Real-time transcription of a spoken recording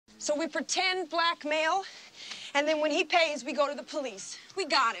So we pretend blackmail, and then when he pays, we go to the police. We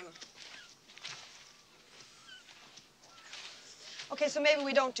got him. Okay, so maybe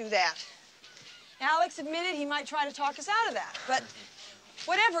we don't do that. Alex admitted he might try to talk us out of that, but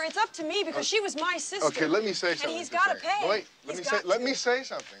whatever, it's up to me because she was my sister. Okay, let me say something. And he's got to pay. Wait, let me say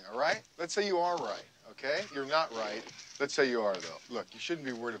something, all right? Let's say you are right, okay? You're not right. Let's say you are, though. Look, you shouldn't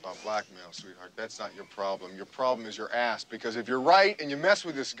be worried about blackmail, sweetheart. That's not your problem. Your problem is your ass, because if you're right and you mess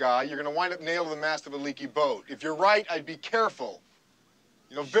with this guy, you're going to wind up nailed to the mast of a leaky boat. If you're right, I'd be careful.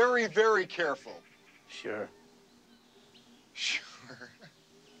 You know, very, very careful. Sure. Sure.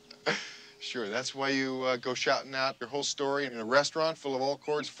 Sure, that's why you go shouting out your whole story in a restaurant full of all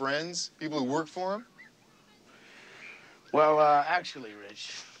Cord's friends, people who work for him? Well, actually,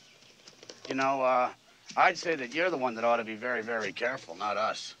 Rich, you know, I'd say that you're the one that ought to be very, very careful, not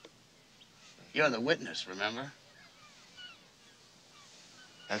us. You're the witness, remember?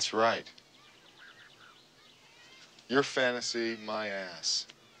 That's right. Your fantasy, my ass.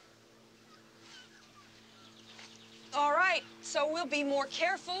 All right, so we'll be more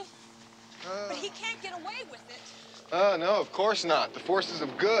careful. But he can't get away with it. No, of course not. The forces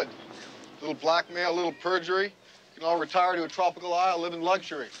of good. A little blackmail, a little perjury. You can all retire to a tropical isle, live in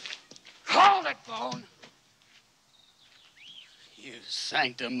luxury. Hold it, Bone! You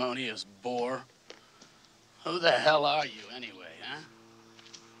sanctimonious bore. Who the hell are you, anyway, huh?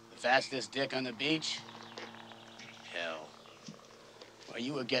 The fastest dick on the beach? Hell. While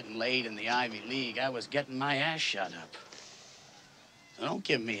you were getting laid in the Ivy League, I was getting my ass shot up. So don't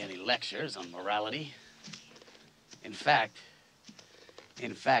give me any lectures on morality. In fact,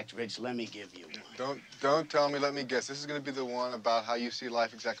 Rich, let me give you one. Don't tell me, let me guess. This is gonna be the one about how you see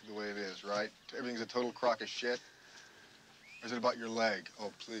life exactly the way it is, right? Everything's a total crock of shit? Or is it about your leg?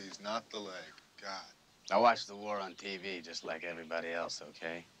 Oh, please, not the leg. God. I watched the war on TV just like everybody else,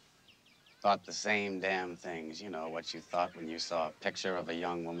 okay? Thought the same damn things. You know what you thought when you saw a picture of a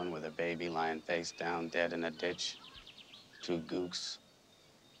young woman with a baby lying face down dead in a ditch. 2 gooks.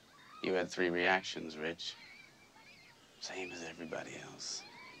 You had 3 reactions, Rich. Same as everybody else.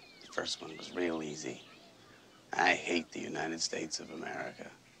 The first one was real easy. I hate the United States of America.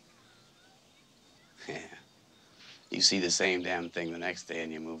 Yeah. You see the same damn thing the next day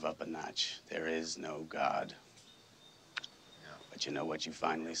and you move up a notch. There is no God. Yeah. But you know what you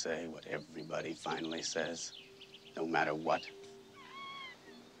finally say? What everybody finally says? No matter what?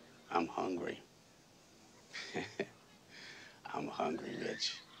 I'm hungry. I'm hungry,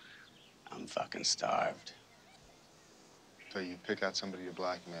 Rich. I'm fucking starved. So you pick out somebody to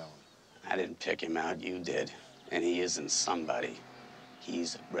blackmail. I didn't pick him out, you did. And he isn't somebody.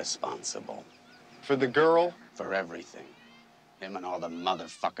 He's responsible. For the girl? For everything. Him and all the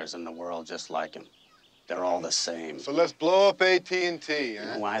motherfuckers in the world just like him. They're all the same. So let's blow up AT&T, huh? You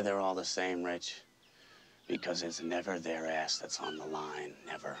know why they're all the same, Rich? Because it's never their ass that's on the line.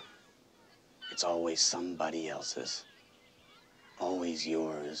 Never. It's always somebody else's. Always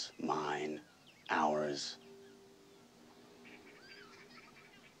yours, mine, ours.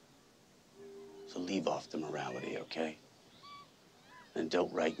 So leave off the morality, okay? And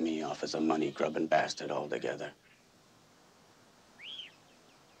don't write me off as a money-grubbing bastard altogether.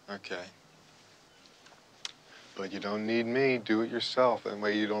 Okay. But you don't need me. Do it yourself. That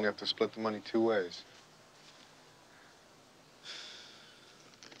way you don't have to split the money 2 ways.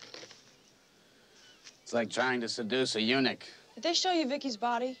 It's like trying to seduce a eunuch. Did they show you Vicky's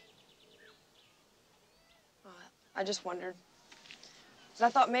body? Oh, I just wondered. 'Cause I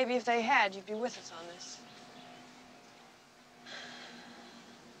thought maybe if they had, you'd be with us on this.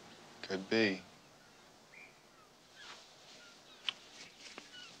 Could be.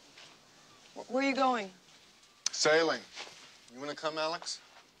 Where are you going? Sailing. You want to come, Alex?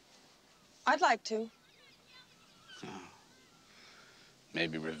 I'd like to. Oh.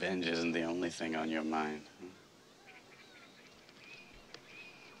 Maybe revenge isn't the only thing on your mind.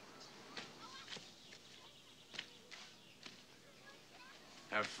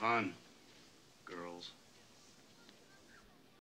 Have fun, girls.